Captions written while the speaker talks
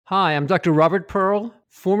Hi, I'm Dr. Robert Pearl,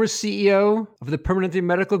 former CEO of the Permanente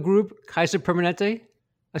Medical Group, Kaiser Permanente,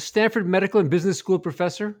 a Stanford Medical and Business School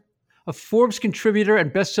professor, a Forbes contributor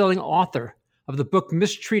and best-selling author of the book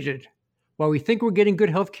Mistreated, Why We Think We're Getting Good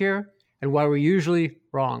Healthcare and Why We're Usually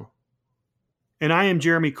Wrong. And I am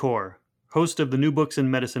Jeremy Corr, host of the New Books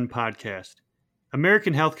in Medicine podcast.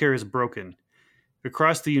 American healthcare is broken.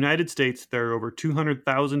 Across the United States, there are over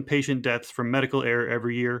 200,000 patient deaths from medical error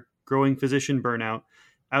every year, growing physician burnout,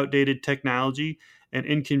 outdated technology, and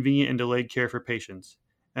inconvenient and delayed care for patients.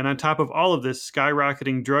 And on top of all of this,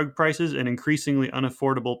 skyrocketing drug prices and increasingly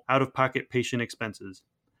unaffordable out-of-pocket patient expenses.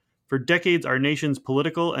 For decades, our nation's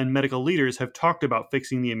political and medical leaders have talked about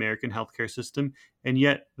fixing the American healthcare system, and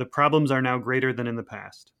yet the problems are now greater than in the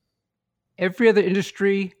past. Every other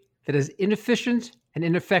industry that is inefficient and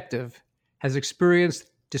ineffective has experienced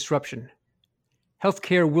disruption.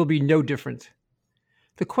 Healthcare will be no different.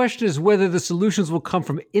 The question is whether the solutions will come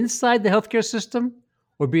from inside the healthcare system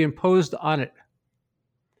or be imposed on it.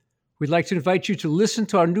 We'd like to invite you to listen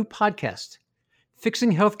to our new podcast,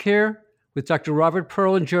 Fixing Healthcare with Dr. Robert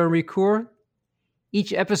Pearl and Jeremy Corr.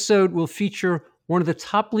 Each episode will feature one of the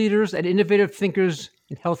top leaders and innovative thinkers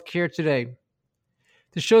in healthcare today.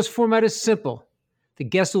 The show's format is simple. The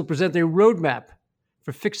guests will present a roadmap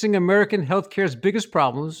for fixing American healthcare's biggest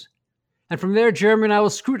problems. And from there, Jeremy and I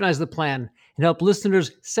will scrutinize the plan and help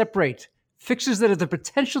listeners separate fixes that have the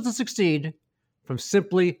potential to succeed from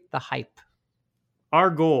simply the hype. Our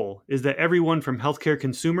goal is that everyone from healthcare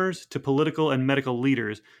consumers to political and medical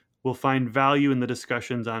leaders will find value in the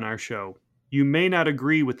discussions on our show. You may not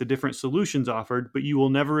agree with the different solutions offered, but you will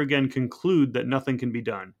never again conclude that nothing can be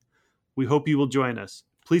done. We hope you will join us.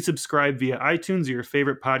 Please subscribe via iTunes or your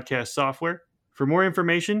favorite podcast software. For more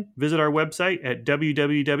information, visit our website at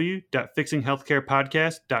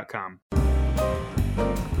www.fixinghealthcarepodcast.com.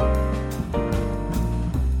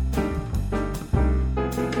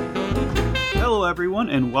 Hello, everyone,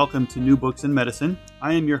 and welcome to New Books in Medicine.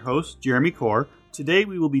 I am your host, Jeremy Corr. Today,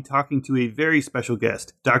 we will be talking to a very special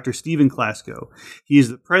guest, Dr. Stephen Klasko. He is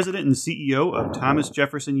the president and CEO of Thomas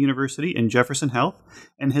Jefferson University and Jefferson Health,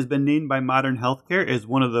 and has been named by Modern Healthcare as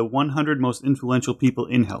one of the 100 most influential people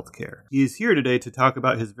in healthcare. He is here today to talk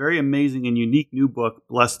about his very amazing and unique new book,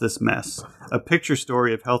 Bless This Mess, a picture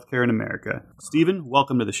story of healthcare in America. Stephen,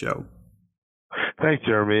 welcome to the show. Thanks,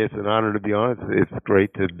 Jeremy. It's an honor to be on. It's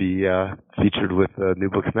great to be featured with the New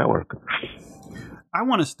Books Network. I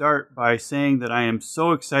want to start by saying that I am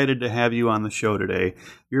so excited to have you on the show today.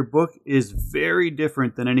 Your book is very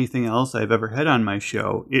different than anything else I've ever had on my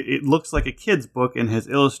show. It looks like a kid's book and has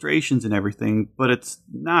illustrations and everything, but it's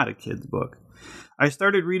not a kid's book. I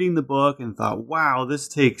started reading the book and thought, wow, this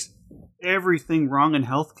takes everything wrong in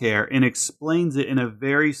healthcare and explains it in a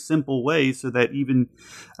very simple way so that even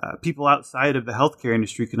people outside of the healthcare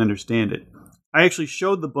industry can understand it. I actually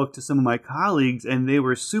showed the book to some of my colleagues, and they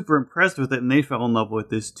were super impressed with it, and they fell in love with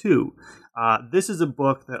this too. This is a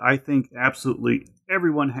book that I think absolutely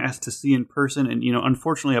everyone has to see in person, and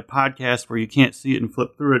unfortunately, a podcast where you can't see it and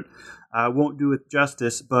flip through it won't do it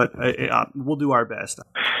justice, but we'll do our best.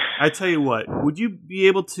 I tell you what, would you be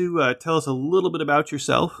able to tell us a little bit about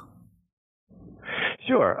yourself?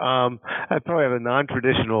 Sure. I probably have a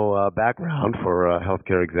non-traditional background for a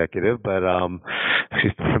healthcare executive, but I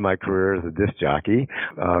started my career as a disc jockey.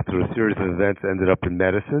 Through a series of events, ended up in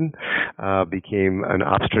medicine, became an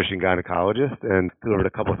obstetrician gynecologist, and delivered a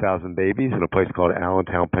couple thousand babies in a place called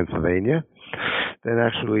Allentown, Pennsylvania. Then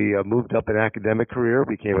actually moved up an academic career,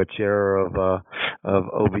 became a chair of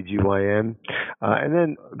OBGYN, and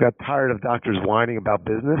then got tired of doctors whining about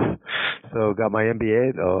business. So got my MBA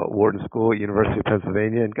at Wharton School at University of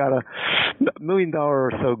Pennsylvania and got a $1 million or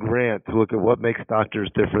so grant to look at what makes doctors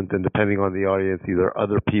different than, depending on the audience, either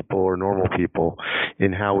other people or normal people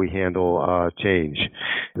in how we handle change.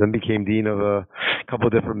 Then became dean of a couple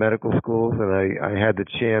of different medical schools, and I had the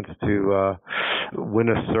chance to win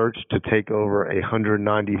a search to take over a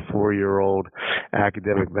 194-year-old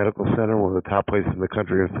academic medical center, one of the top places in the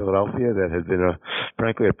country in Philadelphia that has been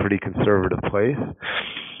frankly a pretty conservative place.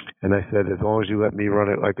 And I said, as long as you let me run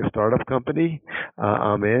it like a startup company,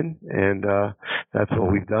 I'm in. And that's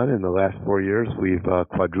what we've done in the last 4 years. We've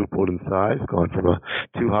quadrupled in size, gone from a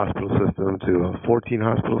 2-hospital system to a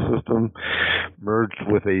 14-hospital system, merged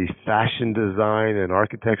with a fashion design and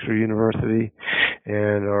architecture university,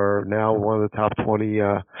 and are now one of the top 20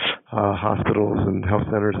 hospitals and health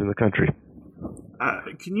centers in the country.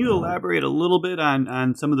 Can you elaborate a little bit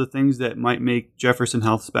on some of the things that might make Jefferson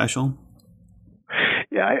Health special?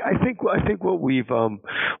 Yeah, Yeah, I think what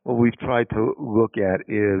we've tried to look at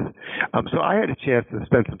is so I had a chance to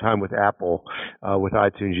spend some time with Apple with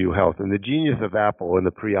iTunes U Health, and the genius of Apple in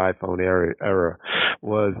the pre-iPhone era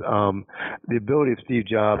was the ability of Steve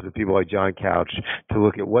Jobs and people like John Couch to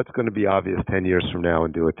look at what's going to be obvious 10 years from now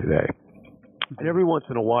and do it today. And every once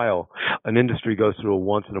in a while, an industry goes through a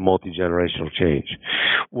once in a multi-generational change.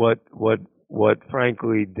 What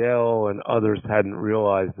frankly Dell and others hadn't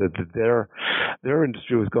realized that their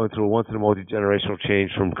industry was going through a once in a multi-generational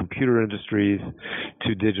change from computer industries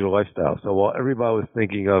to digital lifestyle. So while everybody was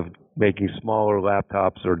thinking of making smaller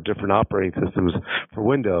laptops or different operating systems for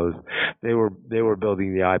Windows, they were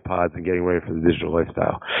building the iPods and getting ready for the digital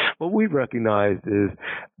lifestyle. What we've recognized is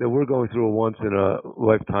that we're going through a once in a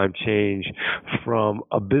lifetime change from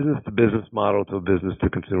a business to business model to a business to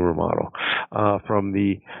consumer model, from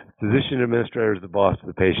the physician administrator as the boss to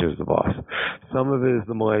the patient as the boss. Some of it is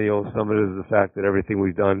the millennials, some of it is the fact that everything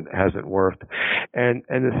we've done hasn't worked. And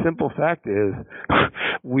the simple fact is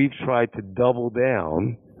we've tried to double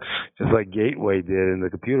down, just like Gateway did in the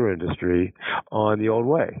computer industry, on the old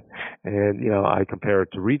way. And, I compare it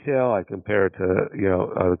to retail. I compare it to,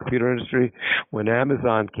 the computer industry. When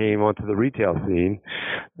Amazon came onto the retail scene,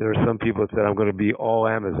 there were some people that said, I'm going to be all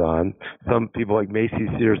Amazon. Some people like Macy's,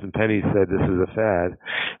 Sears, and Penny said this is a fad.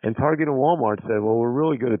 And Target and Walmart said, well, we're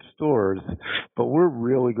really good at stores, but we're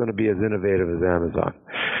really going to be as innovative as Amazon.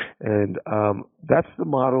 And that's the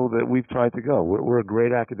model that we've tried to go. We're a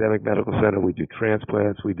great academic medical center. We do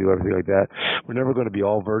transplants. We do everything like that. We're never going to be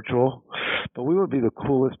all virtual, but we would be the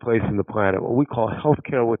coolest place in the planet, what we call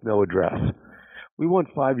healthcare with no address. We want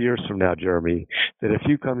 5 years from now, Jeremy, that if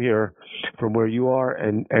you come here from where you are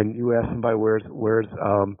and you ask somebody where's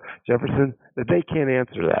Jefferson, that they can't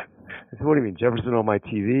answer that. I said, what do you mean, Jefferson on my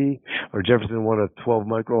TV, or Jefferson in one of 12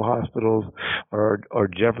 micro hospitals, or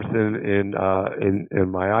Jefferson in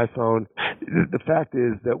my iPhone? The fact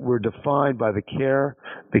is that we're defined by the care,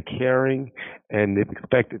 the caring, and the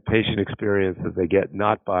expected patient experience that they get,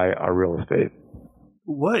 not by our real estate.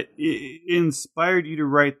 What inspired you to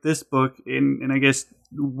write this book, and I guess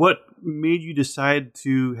what made you decide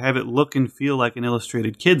to have it look and feel like an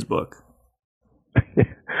illustrated kids book?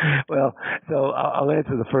 Well, so I'll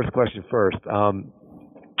answer the first question first.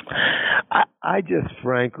 I just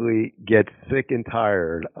frankly get sick and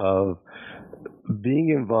tired of being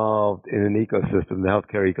involved in an ecosystem, the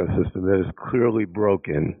healthcare ecosystem, that is clearly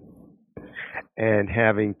broken, and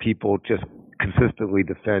having people just consistently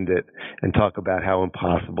defend it and talk about how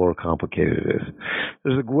impossible or complicated it is.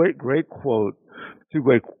 There's a great quote, two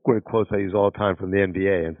great quotes I use all the time from the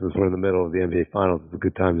NBA, and since we're in the middle of the NBA Finals, it's a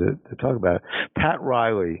good time to talk about it. Pat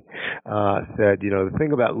Riley said, the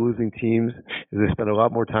thing about losing teams is they spend a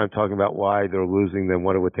lot more time talking about why they're losing than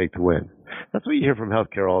what it would take to win. That's what you hear from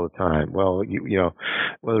healthcare all the time. Well,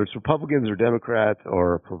 whether it's Republicans or Democrats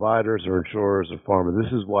or providers or insurers or pharma,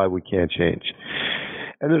 this is why we can't change.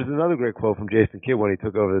 And there's another great quote from Jason Kidd when he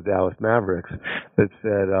took over the Dallas Mavericks that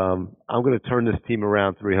said, I'm going to turn this team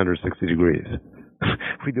around 360 degrees.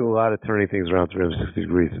 We do a lot of turning things around 360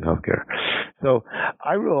 degrees in healthcare. So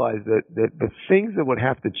I realized that the things that would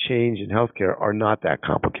have to change in healthcare are not that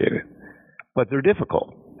complicated, but they're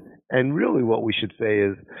difficult. And really what we should say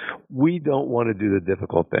is we don't want to do the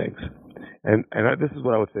difficult things. And this is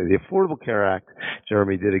what I would say. The Affordable Care Act,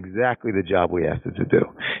 Jeremy, did exactly the job we asked it to do.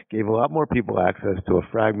 Gave a lot more people access to a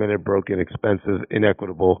fragmented, broken, expensive,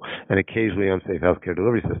 inequitable, and occasionally unsafe healthcare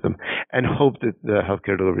delivery system, and hoped that the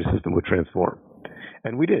healthcare delivery system would transform.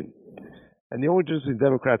 And we did. And the only difference between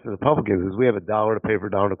Democrats and Republicans is we have $1 to pay for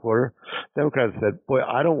 $1.25. Democrats said, boy,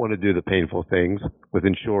 I don't want to do the painful things with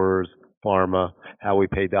insurers, pharma, how we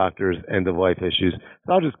pay doctors, end-of-life issues.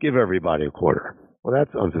 So I'll just give everybody a quarter. Well,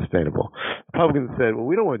 that's unsustainable. Republicans said, well,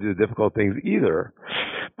 we don't want to do the difficult things either,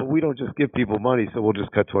 but we don't just give people money, so we'll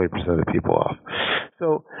just cut 20% of the people off.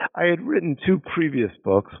 So I had written two previous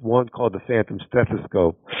books, one called The Phantom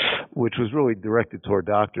Stethoscope, which was really directed toward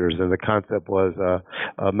doctors, and the concept was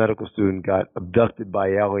a medical student got abducted by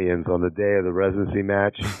aliens on the day of the residency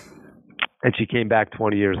match. And she came back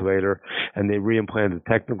 20 years later, and they reimplanted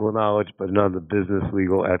technical knowledge, but none of the business,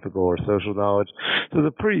 legal, ethical, or social knowledge. So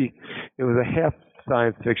it was a half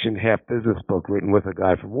science fiction, half business book written with a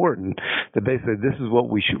guy from Wharton that basically this is what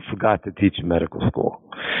we forgot to teach in medical school.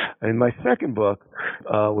 And my second book,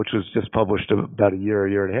 which was just published about a year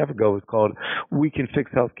and a half ago, was called We Can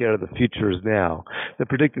Fix Healthcare, The Future Is Now, that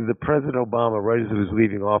predicted that President Obama, right as he was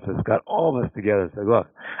leaving office, got all of us together and said, look,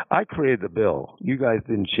 I created the bill. You guys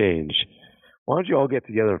didn't change. Why don't you all get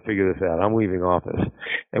together and figure this out? I'm leaving office.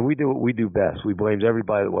 And we do what we do best. We blamed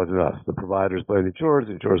everybody that wasn't us. The providers blamed the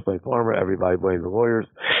insurers blame pharma, everybody blamed the lawyers.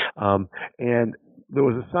 And there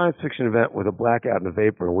was a science fiction event with a blackout and a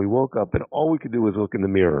vapor, and we woke up and all we could do was look in the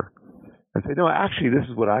mirror and say, no, actually, this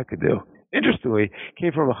is what I could do. Interestingly,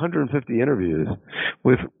 came from 150 interviews.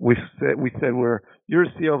 We said, you're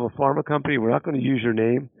a CEO of a pharma company. We're not going to use your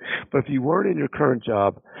name, but if you weren't in your current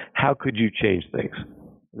job, how could you change things?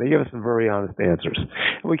 They gave us some very honest answers.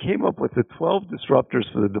 And we came up with the 12 disruptors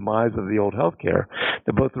for the demise of the old healthcare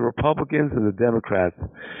that both the Republicans and the Democrats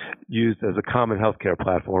used as a common healthcare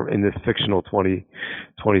platform in this fictional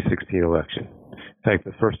 2016 election. In fact,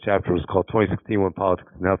 the first chapter was called 2016 When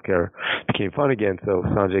Politics and Healthcare Became Fun Again, so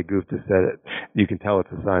Sanjay Gupta said it. You can tell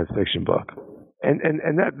it's a science fiction book. And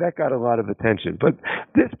that got a lot of attention. But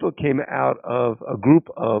this book came out of a group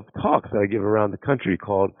of talks that I give around the country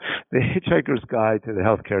called The Hitchhiker's Guide to the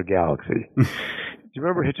Healthcare Galaxy. Do you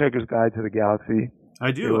remember Hitchhiker's Guide to the Galaxy?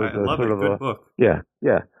 I do. I love it. Good book. Yeah.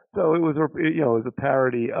 So it was a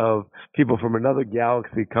parody of people from another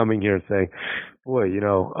galaxy coming here and saying, boy,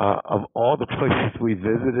 of all the places we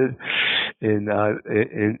visited in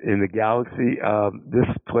the galaxy, this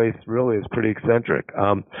place really is pretty eccentric.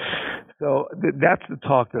 So that's the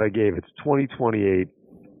talk that I gave. It's 2028.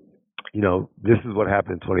 This is what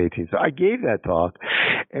happened in 2018. So I gave that talk,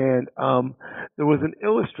 and there was an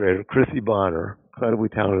illustrator, Chrissy Bonner, incredibly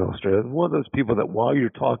talented illustrator. One of those people that while you're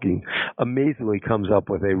talking, amazingly comes up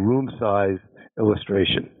with a room-size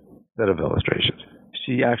set of illustrations.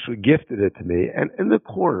 She actually gifted it to me, and in the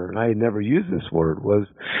corner, and I had never used this word, was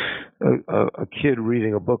a kid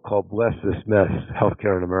reading a book called Bless This Mess,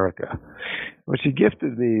 Healthcare in America. When she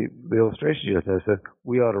gifted me the illustration, I said,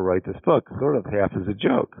 we ought to write this book, sort of half as a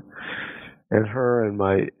joke. And her and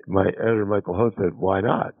my editor, Michael Holt, said, why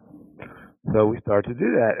not? So we started to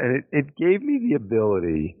do that, and it gave me the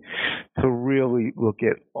ability to really look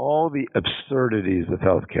at all the absurdities of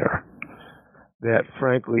healthcare that,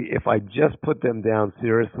 frankly, if I just put them down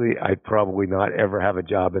seriously, I'd probably not ever have a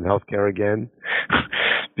job in healthcare again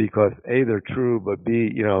because, A, they're true, but B,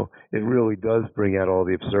 it really does bring out all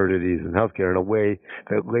the absurdities in healthcare in a way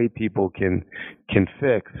that lay people can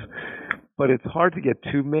fix. But it's hard to get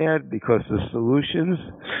too mad because the solutions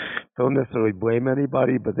don't necessarily blame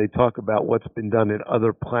anybody, but they talk about what's been done in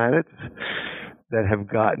other planets that have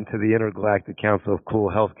gotten to the Intergalactic Council of Cool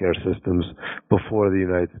Healthcare Systems before the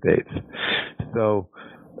United States. So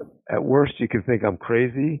at worst, you can think I'm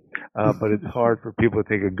crazy, but it's hard for people to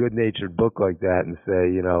take a good-natured book like that and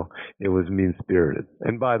say, it was mean-spirited.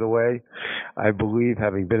 And by the way, I believe,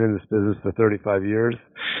 having been in this business for 35 years,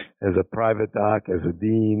 as a private doc, as a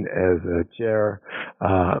dean, as a chair,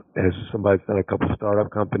 as somebody that's done a couple of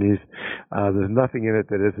startup companies, there's nothing in it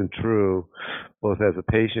that isn't true, both as a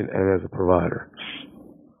patient and as a provider.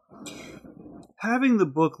 Having the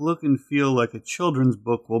book look and feel like a children's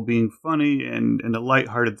book while being funny and a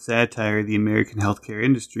lighthearted satire of the American healthcare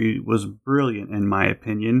industry was brilliant, in my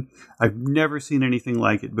opinion. I've never seen anything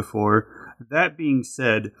like it before. That being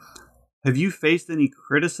said, have you faced any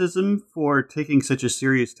criticism for taking such a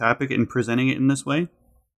serious topic and presenting it in this way?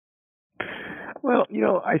 Well,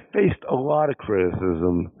 I faced a lot of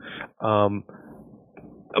criticism.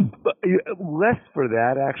 Less for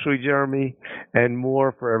that, actually, Jeremy, and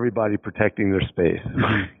more for everybody protecting their space.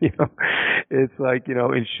 It's like,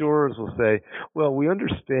 insurers will say, well, we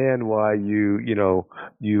understand why you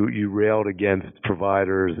railed against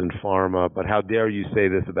providers and pharma, but how dare you say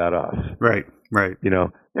this about us? Right.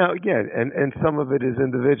 Now again, and some of it is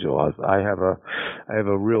individual. I have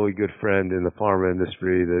a really good friend in the pharma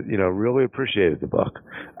industry that, really appreciated the book.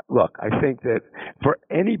 Look, I think that for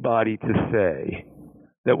anybody to say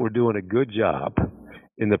that we're doing a good job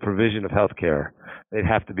in the provision of healthcare, they'd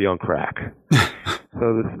have to be on crack.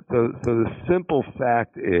 So the simple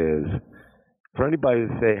fact is, for anybody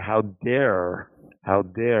to say, how dare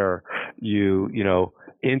you,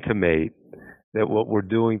 intimate that what we're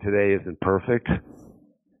doing today isn't perfect,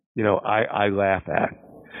 I laugh at.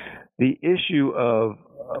 The issue of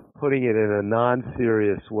putting it in a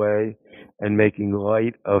non-serious way and making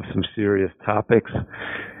light of some serious topics,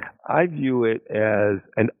 I view it as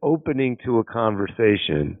an opening to a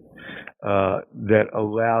conversation that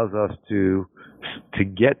allows us to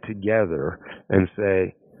get together and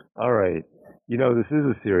say, all right, this is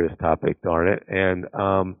a serious topic, darn it. And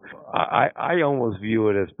I almost view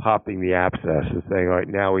it as popping the abscess and saying, all right,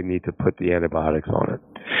 now we need to put the antibiotics on it.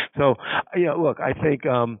 So, look, I think,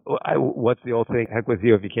 what's the old thing? Heck with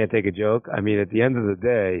you if you can't take a joke. I mean, at the end of the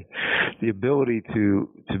day, the ability to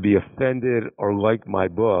be offended or like my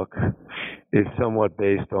book is somewhat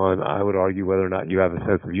based on, I would argue, whether or not you have a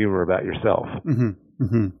sense of humor about yourself. Mm-hmm.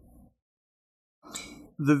 Mm-hmm.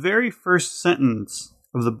 The very first sentence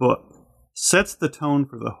of the book sets the tone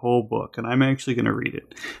for the whole book, and I'm actually going to read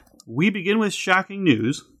it. We begin with shocking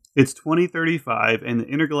news. It's 2035, and the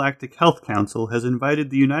Intergalactic Health Council has invited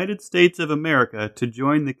the United States of America to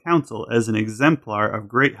join the council as an exemplar of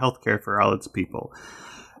great healthcare for all its people.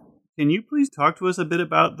 Can you please talk to us a bit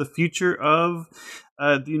about the future of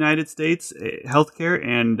the United States healthcare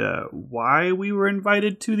and why we were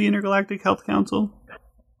invited to the Intergalactic Health Council?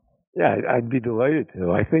 Yeah, I'd be delighted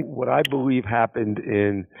to. I think what I believe happened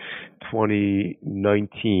in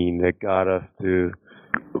 2019 that got us to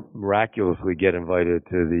miraculously get invited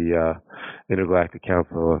to the Intergalactic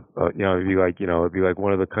Council. It'd be like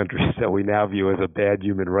one of the countries that we now view as a bad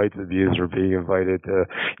human rights abuser being invited to,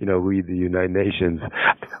 lead the United Nations.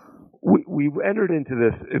 We entered into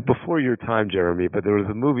this before your time, Jeremy, but there was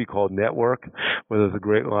a movie called Network where there's a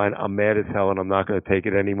great line, "I'm mad as hell and I'm not going to take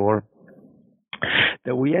it anymore."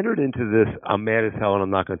 That we entered into this, "I'm mad as hell and I'm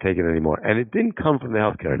not going to take it anymore." And it didn't come from the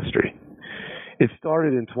healthcare industry. It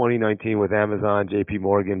started in 2019 with Amazon, JP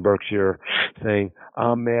Morgan, Berkshire saying,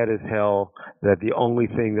 "I'm mad as hell that the only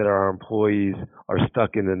thing that our employees are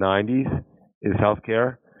stuck in the 90s is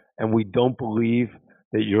healthcare, and we don't believe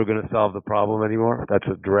that you're going to solve the problem anymore." That's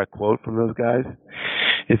a direct quote from those guys.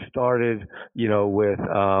 It started, with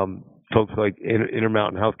folks like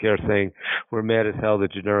Intermountain Healthcare saying, "We're mad as hell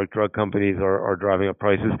that generic drug companies are driving up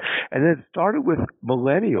prices." And then it started with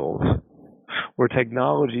millennials, where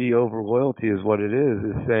technology over loyalty is what it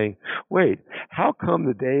is saying, wait, how come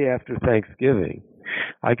the day after Thanksgiving,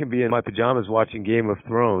 I can be in my pajamas watching Game of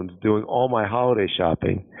Thrones, doing all my holiday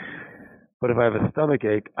shopping, but if I have a stomach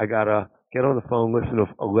ache, I got to get on the phone, listen to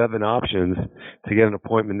 11 options to get an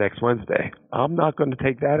appointment next Wednesday. I'm not going to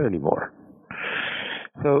take that anymore.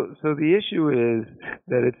 So the issue is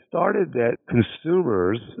that it started that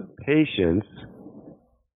consumers, patients,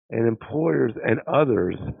 and employers and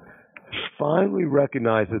others finally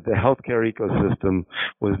recognized that the healthcare ecosystem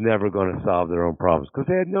was never going to solve their own problems because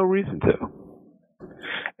they had no reason to.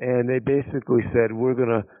 And they basically said, we're going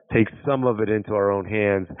to take some of it into our own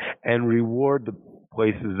hands and reward the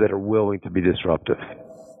places that are willing to be disruptive.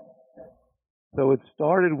 So it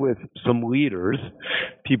started with some leaders,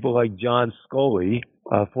 people like John Sculley,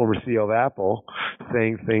 former CEO of Apple,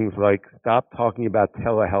 saying things like, stop talking about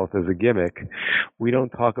telehealth as a gimmick. We don't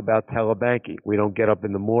talk about telebanking. We don't get up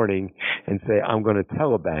in the morning and say, I'm going to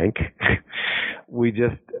telebank.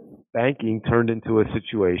 Banking turned into a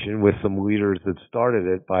situation with some leaders that started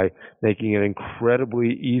it by making it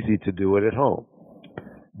incredibly easy to do it at home.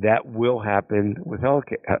 That will happen with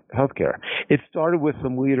healthcare. It started with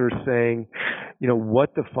some leaders saying,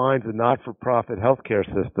 what defines a not-for-profit healthcare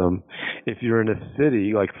system? If you're in a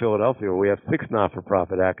city like Philadelphia, where we have 6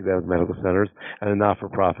 not-for-profit academic medical centers and a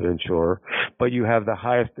not-for-profit insurer, but you have the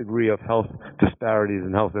highest degree of health disparities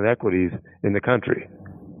and health inequities in the country.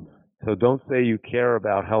 So don't say you care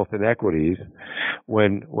about health inequities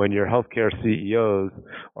when your healthcare CEOs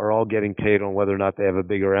are all getting paid on whether or not they have a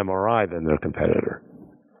bigger MRI than their competitor.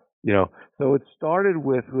 So it started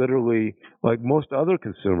with literally, like most other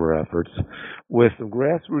consumer efforts, with some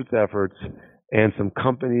grassroots efforts and some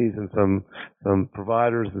companies and some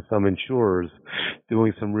providers and some insurers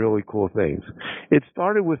doing some really cool things. It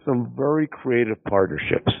started with some very creative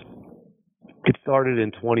partnerships. It started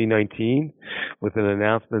in 2019 with an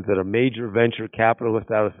announcement that a major venture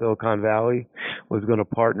capitalist out of Silicon Valley was going to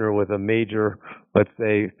partner with a major, let's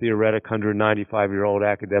say, theoretic 195-year-old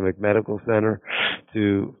academic medical center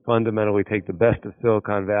to fundamentally take the best of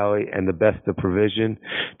Silicon Valley and the best of provision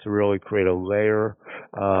to really create a layer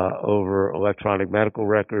over electronic medical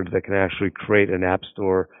records that can actually create an app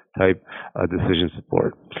store type decision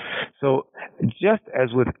support. So just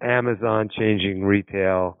as with Amazon changing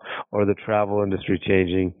retail or the travel industry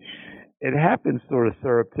changing, it happened sort of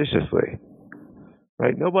surreptitiously,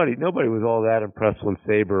 right? Nobody was all that impressed when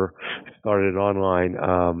Sabre started an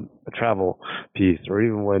online travel piece, or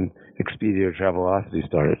even when Expedia or Travelocity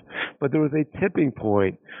started. But there was a tipping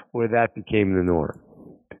point where that became the norm,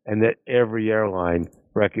 and that every airline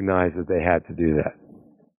recognized that they had to do that,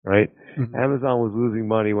 right? Mm-hmm. Amazon was losing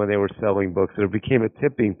money when they were selling books. There became a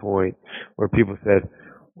tipping point where people said,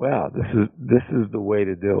 wow, this is the way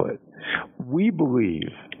to do it.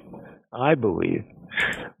 I believe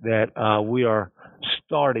that we are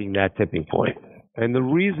starting that tipping point. And the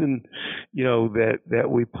reason, that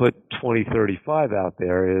we put 2035 out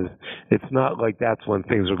there is it's not like that's when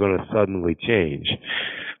things are going to suddenly change,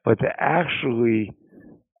 but to actually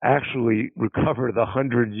recover the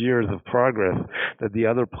 100 years of progress that the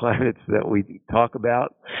other planets that we talk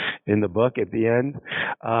about in the book at the end,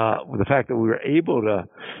 the fact that we were able to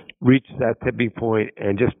reach that tipping point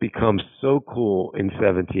and just become so cool in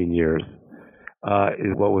 17 years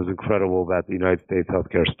is what was incredible about the United States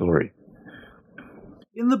healthcare story.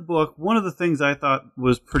 In the book, one of the things I thought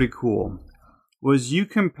was pretty cool was you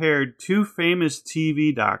compared two famous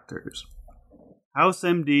TV doctors, House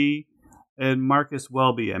MD and Marcus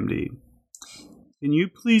Welby MD. Can you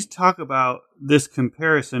please talk about this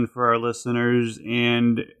comparison for our listeners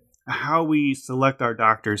and how we select our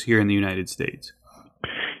doctors here in the United States?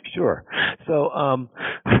 Sure. So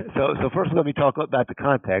first let me talk about the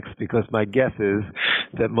context, because my guess is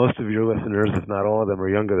that most of your listeners, if not all of them, are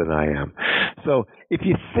younger than I am. So if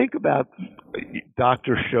you think about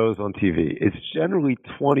doctor shows on TV, it's generally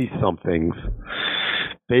 20-somethings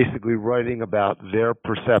basically writing about their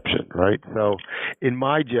perception, right? So in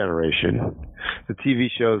my generation, the TV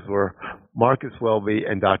shows were Marcus Welby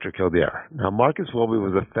and Dr. Kildare. Now, Marcus Welby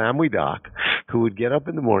was a family doc who would get up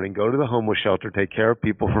in the morning, go to the homeless shelter, take care of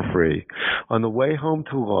people for free. On the way home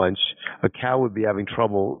to lunch, a cow would be having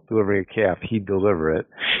trouble delivering a calf. He'd deliver it.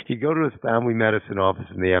 He'd go to his family medicine office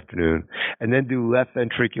in the afternoon and then do left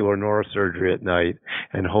ventricular neurosurgery at night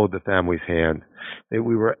and hold the family's hand.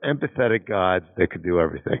 We were empathetic gods that could do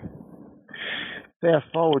everything. Fast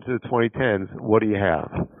forward to the 2010s, what do you have?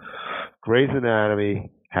 Grey's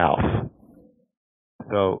Anatomy, House.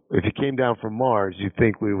 So if you came down from Mars, you'd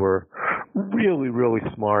think we were really, really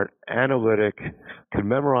smart, analytic, could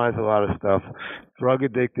memorize a lot of stuff,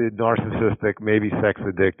 drug-addicted, narcissistic, maybe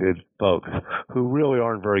sex-addicted folks who really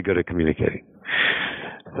aren't very good at communicating.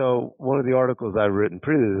 So one of the articles I've written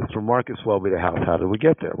previously is from Marcus Welby to House. How did we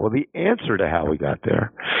get there? Well, the answer to how we got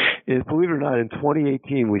there is, believe it or not, in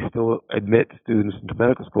 2018, we still admit students into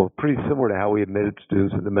medical school, pretty similar to how we admitted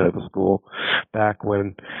students into medical school back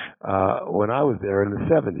when I was there in the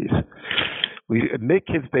 70s. We admit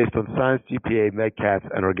kids based on science, GPA, MedCats,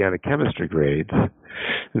 and organic chemistry grades.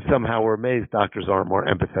 And somehow we're amazed doctors aren't more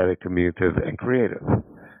empathetic, communicative, and creative.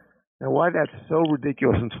 Now, why that's so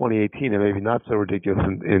ridiculous in 2018 and maybe not so ridiculous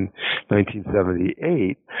in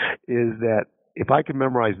 1978 is that if I could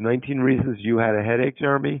memorize 19 reasons you had a headache,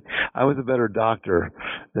 Jeremy, I was a better doctor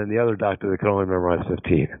than the other doctor that could only memorize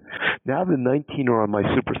 15. Now the 19 are on my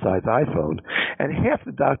supersized iPhone, and half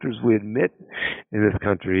the doctors we admit in this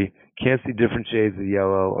country can't see different shades of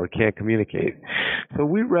yellow or can't communicate. So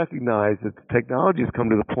we recognize that the technology has come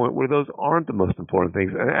to the point where those aren't the most important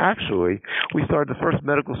things. And actually, we started the first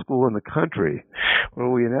medical school in the country where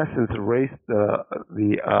we, in essence, erased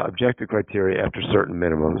the objective criteria after certain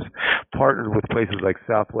minimums, partnered with places like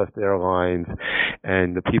Southwest Airlines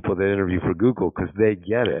and the people that interview for Google because they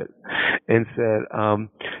get it, and said,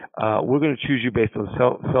 we're going to choose you based on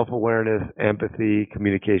self-awareness, empathy,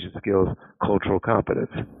 communication skills, cultural competence.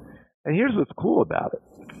 And here's what's cool about it.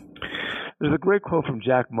 There's a great quote from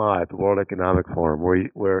Jack Ma at the World Economic Forum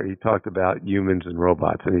where he talked about humans and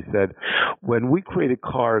robots. And he said, when we created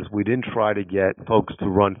cars, we didn't try to get folks to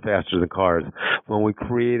run faster than cars. When we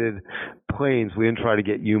created planes, we didn't try to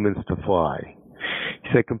get humans to fly. He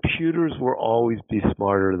said computers will always be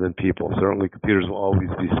smarter than people. Certainly computers will always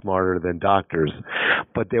be smarter than doctors,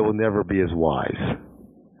 but they will never be as wise.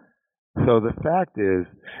 So the fact is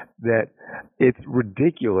that it's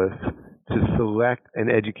ridiculous to select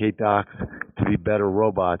and educate docs to be better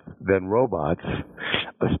robots than robots,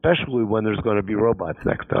 especially when there's going to be robots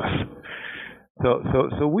next to us.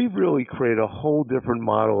 So we've really created a whole different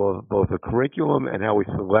model of both a curriculum and how we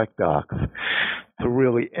select docs to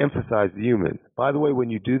really emphasize the human. By the way, when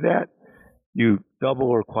you do that, you double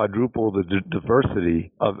or quadruple the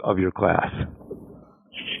diversity of your class.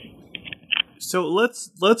 So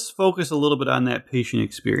let's focus a little bit on that patient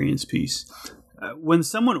experience piece. When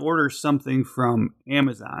someone orders something from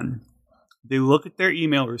Amazon, they look at their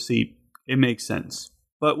email receipt, it makes sense.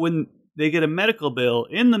 But when they get a medical bill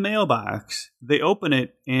in the mailbox, they open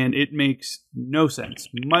it and it makes no sense.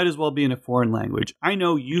 Might as well be in a foreign language. I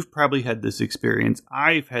know you've probably had this experience.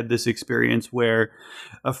 I've had this experience where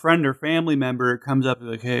a friend or family member comes up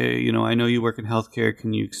and like, hey, I know you work in healthcare.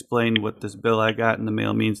 Can you explain what this bill I got in the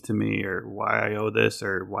mail means to me, or why I owe this,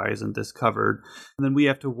 or why isn't this covered? And then we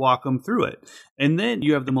have to walk them through it. And then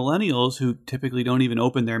you have the millennials who typically don't even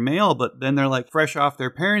open their mail, but then they're like fresh off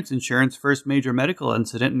their parents' insurance, first major medical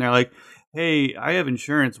incident, and they're like, hey, I have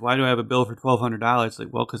insurance. Why do I have a bill for $1,200?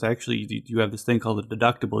 Like, well, because actually you have this thing called a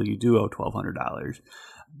deductible. You do owe $1,200.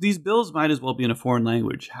 These bills might as well be in a foreign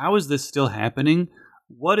language. How is this still happening?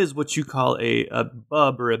 What is what you call a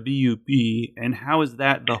BUB or a BUP, and how is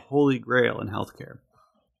that the holy grail in healthcare?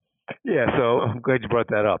 Yeah, so I'm glad you brought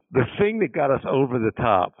that up. The thing that got us over the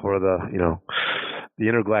top for the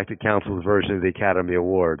Intergalactic Council's version of the Academy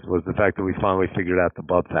Awards was the fact that we finally figured out the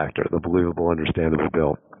BUB factor, the believable, understandable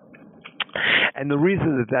bill. And the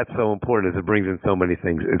reason that that's so important is it brings in so many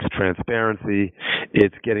things. It's transparency.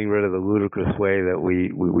 It's getting rid of the ludicrous way that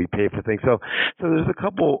we pay for things. So there's a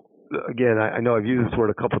couple. Again, I know I've used this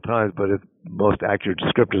word a couple of times, but it's most accurate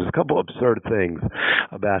descriptors. There's a couple of absurd things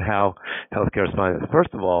about how healthcare is financed.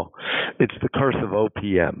 First of all, it's the curse of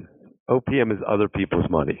OPM. OPM is other people's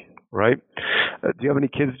money, right? Do you have any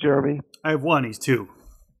kids, Jeremy? I have one. He's 2.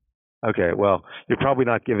 Okay, well, you're probably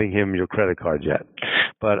not giving him your credit card yet.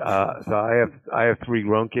 But so I have 3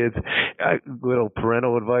 grown kids. Little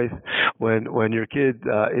parental advice: when your kid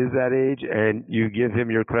is that age and you give him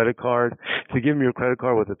your credit card, to give him your credit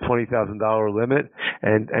card with a $20,000 limit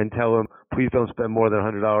and tell him, please don't spend more than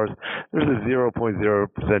 $100. There's a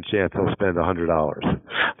 0.0% chance he'll spend $100.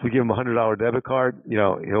 If we give him a $100 debit card,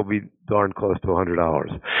 he'll be darn close to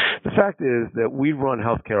 $100. The fact is that we run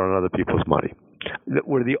healthcare on other people's money. That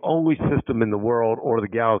we're the only system in the world or the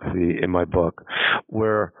galaxy, in my book,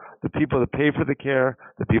 where the people that pay for the care,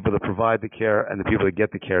 the people that provide the care, and the people that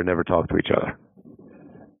get the care never talk to each other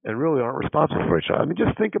and really aren't responsible for each other. I mean,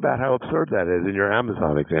 just think about how absurd that is in your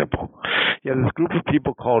Amazon example. You have this group of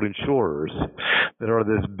people called insurers that are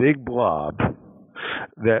this big blob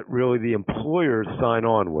that really the employers sign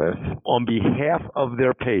on with on behalf of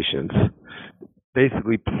their patients,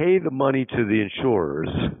 basically pay the money to the insurers.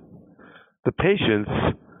 The patients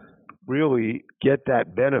really get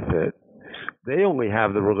that benefit. They only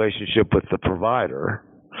have the relationship with the provider.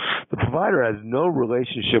 The provider has no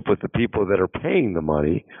relationship with the people that are paying the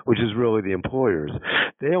money, which is really the employers.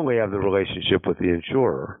 They only have the relationship with the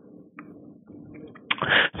insurer.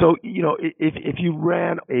 So, if you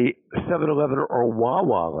ran a 7-Eleven or a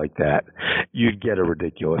Wawa like that, you'd get a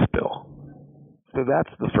ridiculous bill. So that's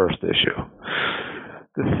the first issue.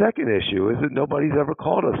 The second issue is that nobody's ever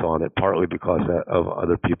called us on it, partly because of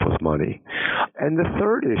other people's money. And the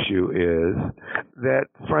third issue is that,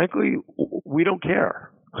 frankly, we don't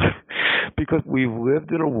care. Because we've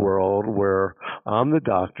lived in a world where I'm the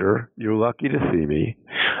doctor, you're lucky to see me,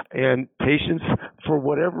 and patients, for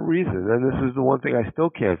whatever reason, and this is the one thing I still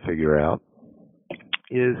can't figure out,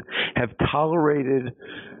 is have tolerated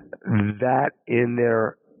that in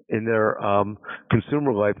their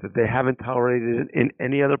consumer life that they haven't tolerated in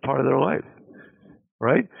any other part of their life,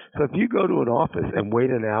 right? So if you go to an office and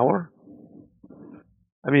wait an hour,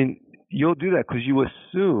 I mean, you'll do that because you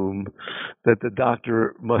assume that the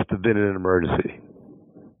doctor must have been in an emergency.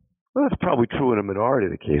 Well, that's probably true in a minority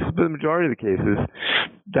of the cases, but the majority of the cases,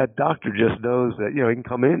 that doctor just knows that, he can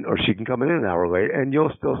come in or she can come in an hour late, and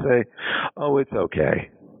you'll still say, oh, it's okay.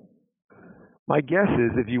 My guess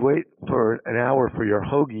is if you wait for an hour for your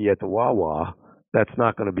hoagie at the Wawa, that's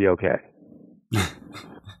not going to be okay.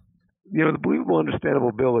 The believable,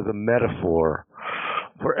 understandable bill is a metaphor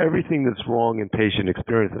for everything that's wrong in patient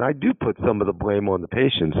experience. And I do put some of the blame on the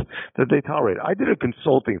patients that they tolerate. I did a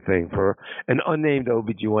consulting thing for an unnamed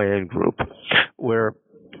OBGYN group where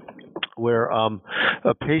they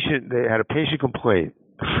had a patient complaint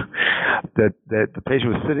that the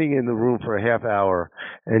patient was sitting in the room for a half hour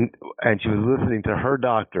and she was listening to her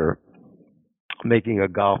doctor making a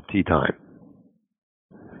golf tee time.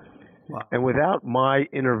 Wow. And without my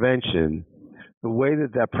intervention, the way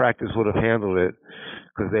that practice would have handled it,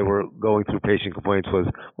 because they were going through patient complaints, was,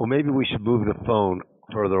 well, maybe we should move the phone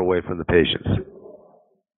further away from the patients.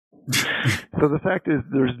 So the fact is,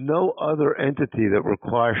 there's no other entity that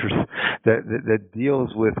requires that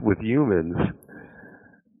deals with humans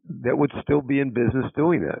that would still be in business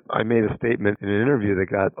doing that. I made a statement in an interview that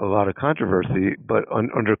got a lot of controversy, but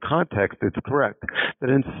under context, it's correct. That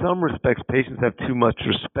in some respects, patients have too much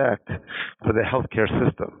respect for the healthcare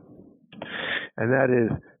system. And that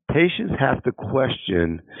is, patients have to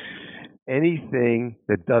question anything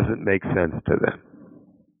that doesn't make sense to them.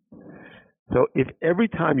 So if every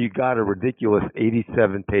time you got a ridiculous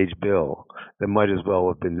 87-page bill that might as well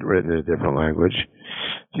have been written in a different language,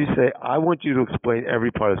 you say, I want you to explain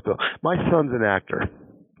every part of this bill. My son's an actor.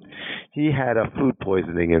 He had a food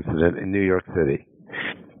poisoning incident in New York City.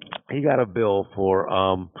 He got a bill for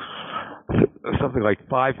something like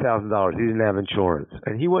 $5,000. He didn't have insurance.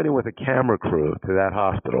 And he went in with a camera crew to that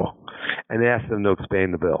hospital and asked them to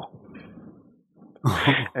explain the bill.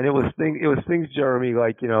 And it was things, Jeremy,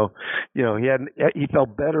 like, he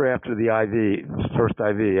felt better after the first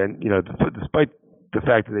IV. And, despite the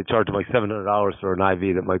fact that they charged him like $700 for an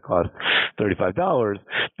IV that might cost $35,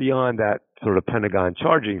 beyond that sort of Pentagon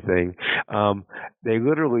charging thing, they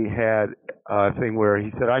literally had a thing where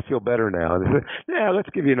he said, I feel better now. And they said, yeah, let's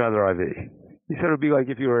give you another IV. He said it would be like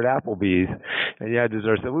if you were at Applebee's and you had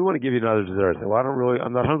dessert. Said, we want to give you another dessert. I said, well,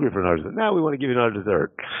 I'm not hungry for another dessert. No, we want to give you another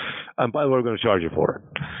dessert. By the way, we're going to charge you for it.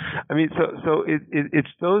 I mean, so it's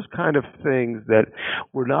those kind of things that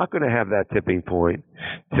we're not going to have that tipping point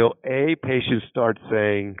till A, patients start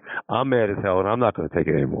saying, I'm mad as hell and I'm not going to take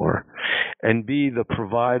it anymore. And B, the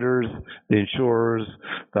providers, the insurers,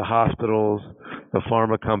 the hospitals, the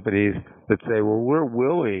pharma companies that say, well, we're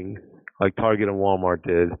willing, like Target and Walmart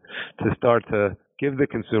did, to start to give the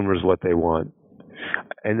consumers what they want.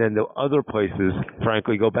 And then the other places,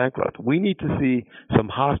 frankly, go bankrupt. We need to see some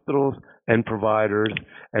hospitals and providers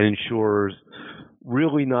and insurers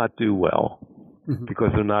really not do well because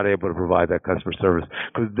they're not able to provide that customer service.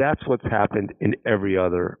 Because that's what's happened in every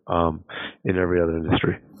other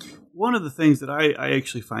industry. One of the things that I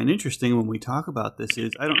actually find interesting when we talk about this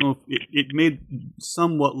is, I don't know if it made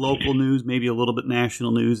somewhat local news, maybe a little bit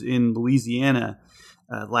national news in Louisiana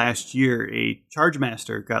last year. A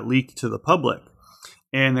ChargeMaster got leaked to the public,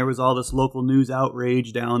 and there was all this local news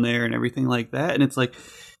outrage down there and everything like that. And it's like,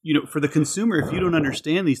 for the consumer, if you don't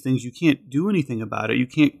understand these things, you can't do anything about it. You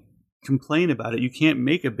can't complain about it. You can't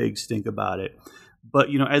make a big stink about it. But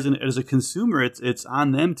as a consumer, it's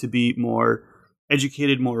on them to be more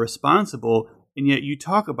educated, more responsible. And yet you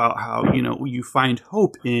talk about how you find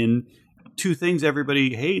hope in two things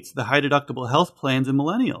everybody hates: the high deductible health plans and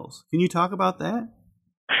millennials. Can you talk about that?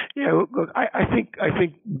 Yeah, look, I think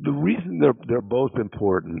the reason they're both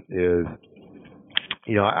important is,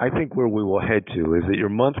 I think where we will head to is that your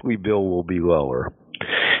monthly bill will be lower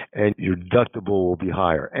and your deductible will be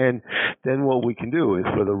higher. And then what we can do is,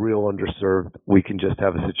 for the real underserved, we can just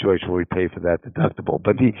have a situation where we pay for that deductible.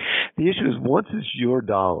 But the issue is, once it's your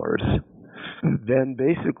dollars, then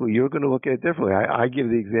basically you're going to look at it differently. I give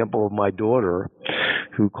the example of my daughter,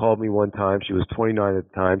 who called me one time. She was 29 at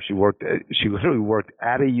the time. She literally worked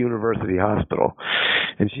at a university hospital,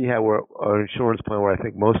 and she had an insurance plan where I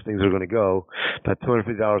think most things are going to go, about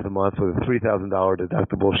 $250 a month with a $3,000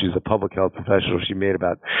 deductible. She's a public health professional. She made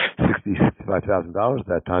about $65,000 at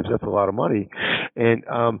that time, so that's a lot of money. And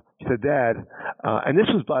she said, Dad, and this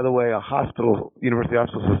was, by the way, a university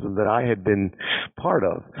hospital system that I had been part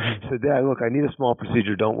of. She said, Dad, look, I need a small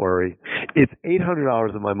procedure. Don't worry. It's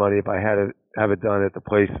 $800 of my money if I have it done at the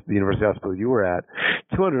place, the university hospital you were at.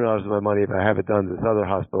 $200 of my money if I have it done at this other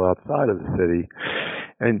hospital outside of the city.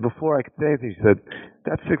 And before I could say anything, she said,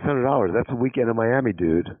 that's $600. That's a weekend in Miami,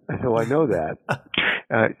 dude. I said, well, I know that.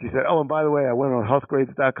 She said, oh, and by the way, I went on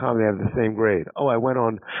healthgrades.com. They have the same grade. Oh, I went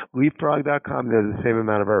on leapfrog.com. They have the same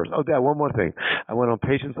amount of errors. Oh, Dad, one more thing. I went on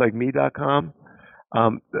patientslikeme.com.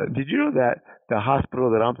 Did you know that the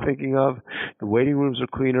hospital that I'm thinking of, the waiting rooms are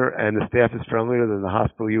cleaner and the staff is friendlier than the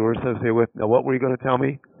hospital you were associated with? Now, what were you going to tell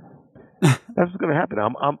me? That's what's going to happen.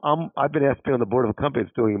 I've been asked to be on the board of a company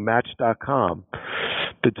that's doing Match.com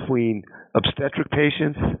between obstetric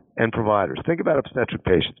patients and providers. Think about obstetric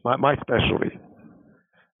patients. My specialty.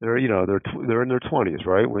 They're in their 20s,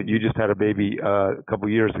 right? When you just had a baby a couple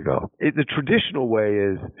of years ago. The traditional way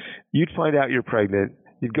is you'd find out you're pregnant.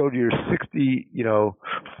 You'd go to your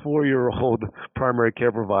 4-year-old primary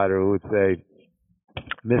care provider who would say,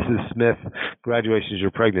 Mrs. Smith, congratulations,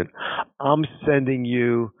 you're pregnant. I'm sending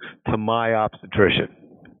you to my obstetrician.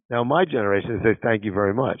 Now, my generation says, thank you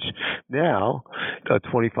very much. Now, a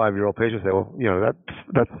 25-year-old patient say, well,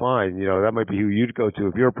 that's fine. That might be who you'd go to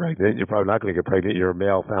if you're pregnant. You're probably not going to get pregnant. You're a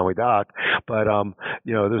male family doc. But,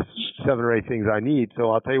 there's 7 or 8 things I need.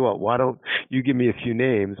 So I'll tell you what, why don't you give me a few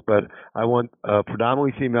names? But I want a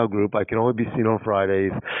predominantly female group. I can only be seen on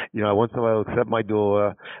Fridays. I want somebody to accept my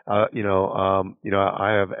doula. I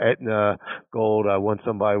have Aetna Gold. I want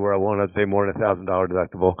somebody where I won't have to pay more than $1,000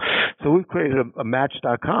 deductible. So we've created a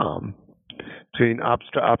Match.com between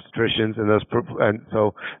obstetricians and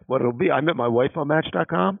so what it'll be. I met my wife on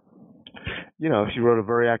Match.com. She wrote a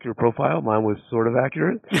very accurate profile. Mine was sort of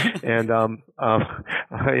accurate, and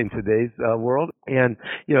in today's world. And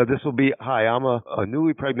this will be, hi, I'm a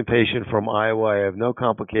newly pregnant patient from Iowa. I have no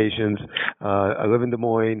complications. I live in Des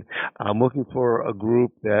Moines. I'm looking for a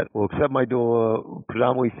group that will accept my doula,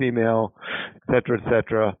 predominantly female, et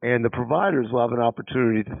cetera, and the providers will have an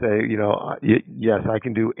opportunity to say, yes, I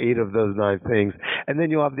can do 8 of those 9 things, and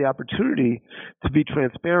then you'll have the opportunity to be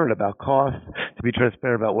transparent about costs, to be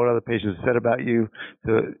transparent about what other patients said about you.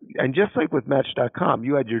 And just like with Match.com,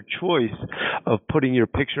 you had your choice of putting your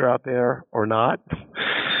picture out there or not.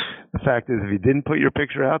 The fact is, if you didn't put your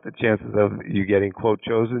picture out, the chances of you getting, quote,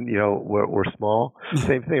 chosen, were small.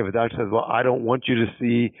 Same thing. If a doctor says, well, I don't want you to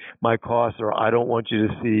see my costs, or I don't want you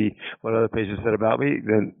to see what other patients said about me,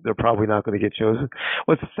 then they're probably not going to get chosen.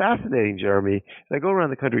 What's fascinating, Jeremy, is I go around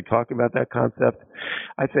the country talking about that concept.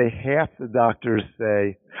 I'd say half the doctors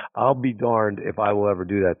say, I'll be darned if I will ever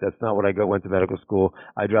do that. That's not what I went to medical school.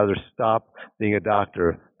 I'd rather stop being a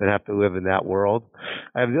doctor than have to live in that world.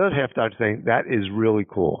 I have the other half doctors saying, that is really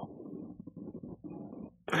cool.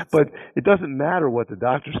 But it doesn't matter what the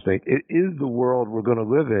doctors think. It is the world we're going to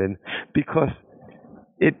live in because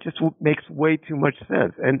it just makes way too much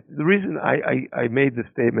sense. And the reason I made the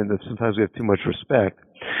statement that sometimes we have too much respect,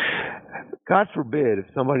 God forbid if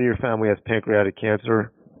somebody in your family has pancreatic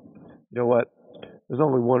cancer, you know what? There's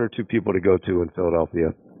only one or two people to go to in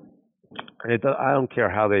Philadelphia. And I don't care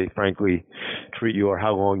how they, frankly, treat you or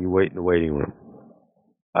how long you wait in the waiting room.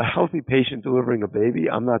 A healthy patient delivering a baby,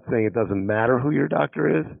 I'm not saying it doesn't matter who your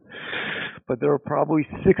doctor is, but there are probably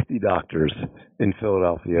 60 doctors in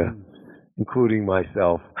Philadelphia, including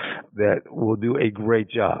myself, that will do a great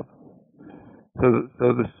job. So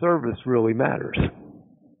the service really matters.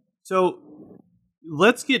 So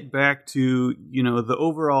let's get back to, the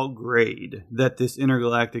overall grade that this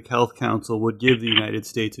Intergalactic Health Council would give the United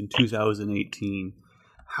States in 2018.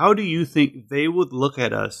 How do you think they would look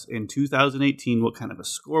at us in 2018? What kind of a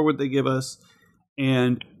score would they give us?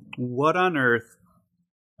 And what on earth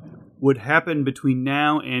would happen between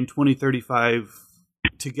now and 2035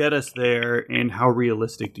 to get us there? And how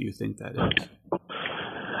realistic do you think that is?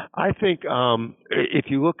 I think if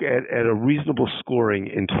you look at a reasonable scoring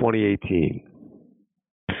in 2018,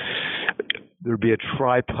 there'd be a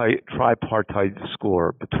tripartite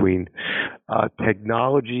score between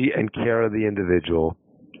technology and care of the individual,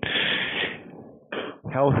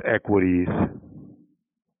 health equities,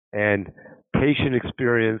 and patient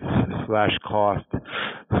experience / cost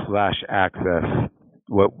 / access,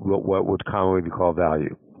 what would commonly be called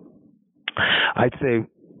value. I'd say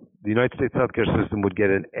the United States healthcare system would get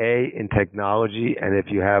an A in technology, and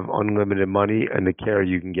if you have unlimited money and the care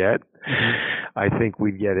you can get, I think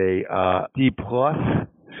we'd get a D+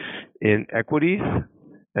 in equities,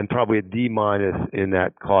 and probably a D- in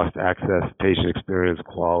that cost, access, patient experience,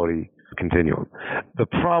 quality continuum. The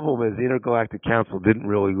problem is the Intergalactic Council didn't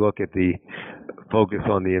really look at the focus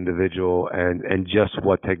on the individual and just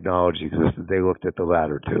what technology existed. They looked at the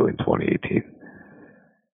latter two in 2018.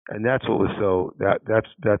 And that's what was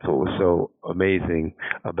that's what was so amazing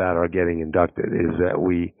about our getting inducted, is that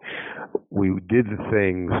we did the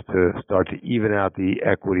things to start to even out the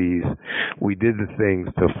equities. We did the things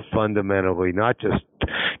to fundamentally not just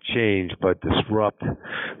change but disrupt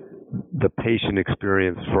the patient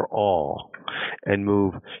experience for all, and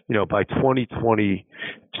move, by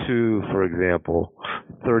 2022, for example,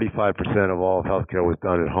 35% of all healthcare was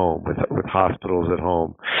done at home with hospitals at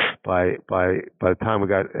home. By the time we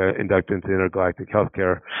got inducted into the Intergalactic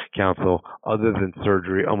Healthcare Council, other than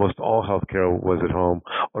surgery, almost all healthcare was at home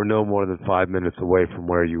or no more than 5 minutes away from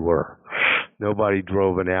where you were. Nobody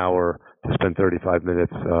drove an hour to spend 35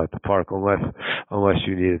 minutes to park unless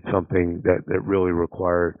you needed something that really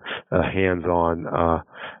required a hands-on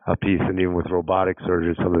a piece. And even with robotic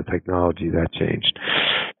surgery, some of the technology that changed.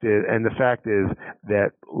 And the fact is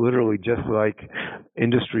that literally just like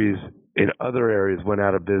industries in other areas went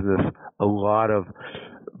out of business, a lot of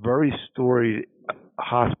very storied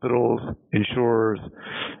hospitals, insurers,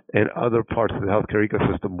 and other parts of the healthcare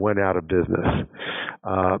ecosystem went out of business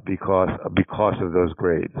because of those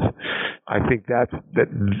grades. I think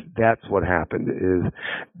that's what happened, is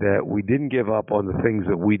that we didn't give up on the things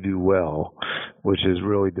that we do well, which is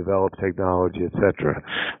really develop technology, etc.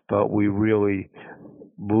 But we really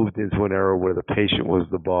moved into an era where the patient was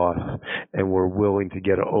the boss, and we're willing to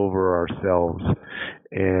get over ourselves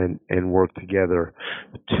and work together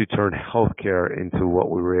to turn healthcare into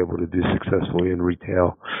what we were able to do successfully in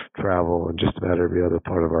retail, travel, and just about every other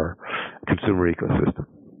part of our consumer ecosystem.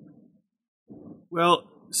 Well,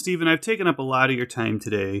 Stephen, I've taken up a lot of your time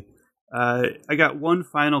today. I got one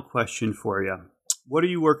final question for you. What are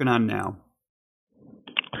you working on now?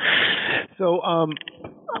 So,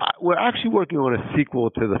 we're actually working on a sequel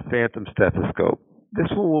to the Phantom Stethoscope. This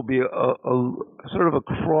one will be a sort of a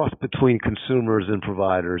cross between consumers and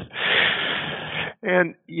providers.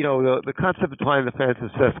 And, the concept behind the Phantom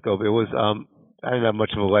Stethoscope, it was, I didn't have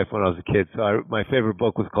much of a life when I was a kid, so my favorite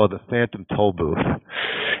book was called The Phantom Toll Booth.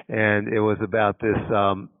 And it was about this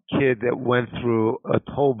kid that went through a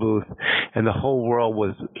toll booth, and the whole world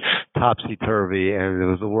was topsy-turvy, and it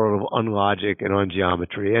was a world of unlogic and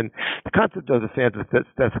ungeometry. And the concept of the phantom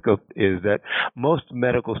stethoscope is that most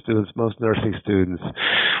medical students, most nursing students,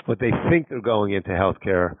 what they think they're going into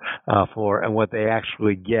healthcare for and what they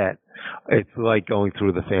actually get, it's like going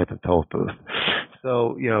through the phantom toll booth.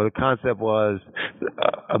 So, the concept was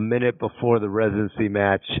a minute before the residency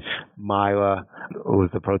match, Mila, who was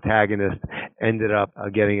the protagonist, ended up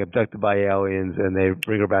getting abducted by aliens, and they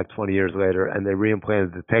bring her back 20 years later, and they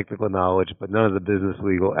reimplanted the technical knowledge, but none of the business,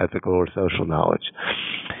 legal, ethical, or social knowledge.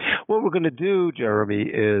 What we're going to do, Jeremy,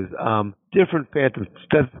 is different phantom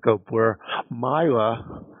stethoscope where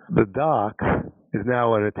Mila, the doc, is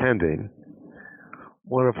now an attending.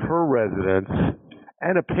 One of her residents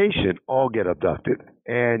and a patient all get abducted.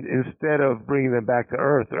 And instead of bringing them back to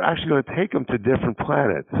Earth, they're actually going to take them to different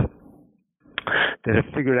planets that have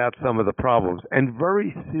figured out some of the problems and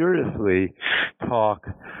very seriously talk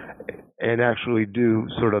and actually do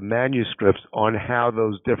sort of manuscripts on how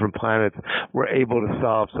those different planets were able to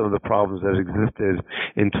solve some of the problems that existed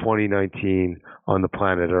in 2019 on the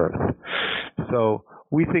planet Earth. So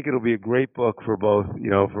we think it'll be a great book for both,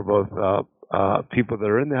 people that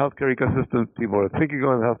are in the healthcare ecosystem, people who are thinking of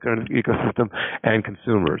going in the healthcare ecosystem, and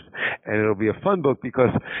consumers. And it'll be a fun book because,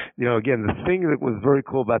 again, the thing that was very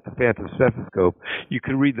cool about the Phantom Stethoscope, you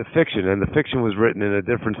could read the fiction, and the fiction was written in a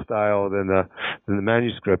different style than the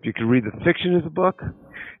manuscript. You could read the fiction as a book,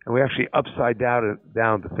 and we actually upside down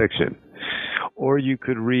the fiction. Or you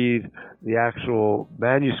could read the actual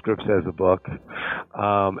manuscripts as a book,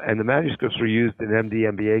 and the manuscripts were used in MD,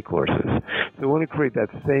 MBA courses. So we want to create that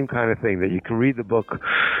same kind of thing, that you can read the book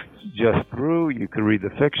just through, you can read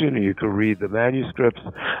the fiction, or you can read the manuscripts,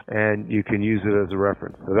 and you can use it as a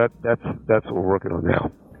reference. So that's what we're working on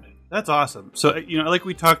now. That's awesome. So, like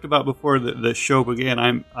we talked about before the show began,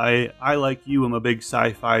 I like you, I'm a big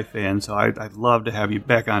sci-fi fan, so I'd love to have you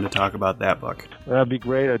back on to talk about that book. That'd be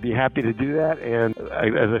great. I'd be happy to do that. And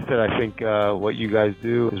as I said, I think what you guys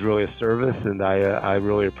do is really a service, and I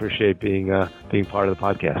really appreciate being part of the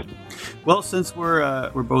podcast. Well, since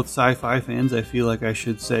we're both sci-fi fans, I feel like I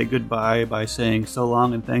should say goodbye by saying so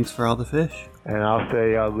long and thanks for all the fish. And I'll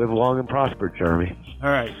say live long and prosper, Jeremy. All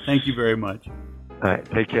right. Thank you very much. All right.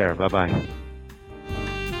 Take care. Bye-bye.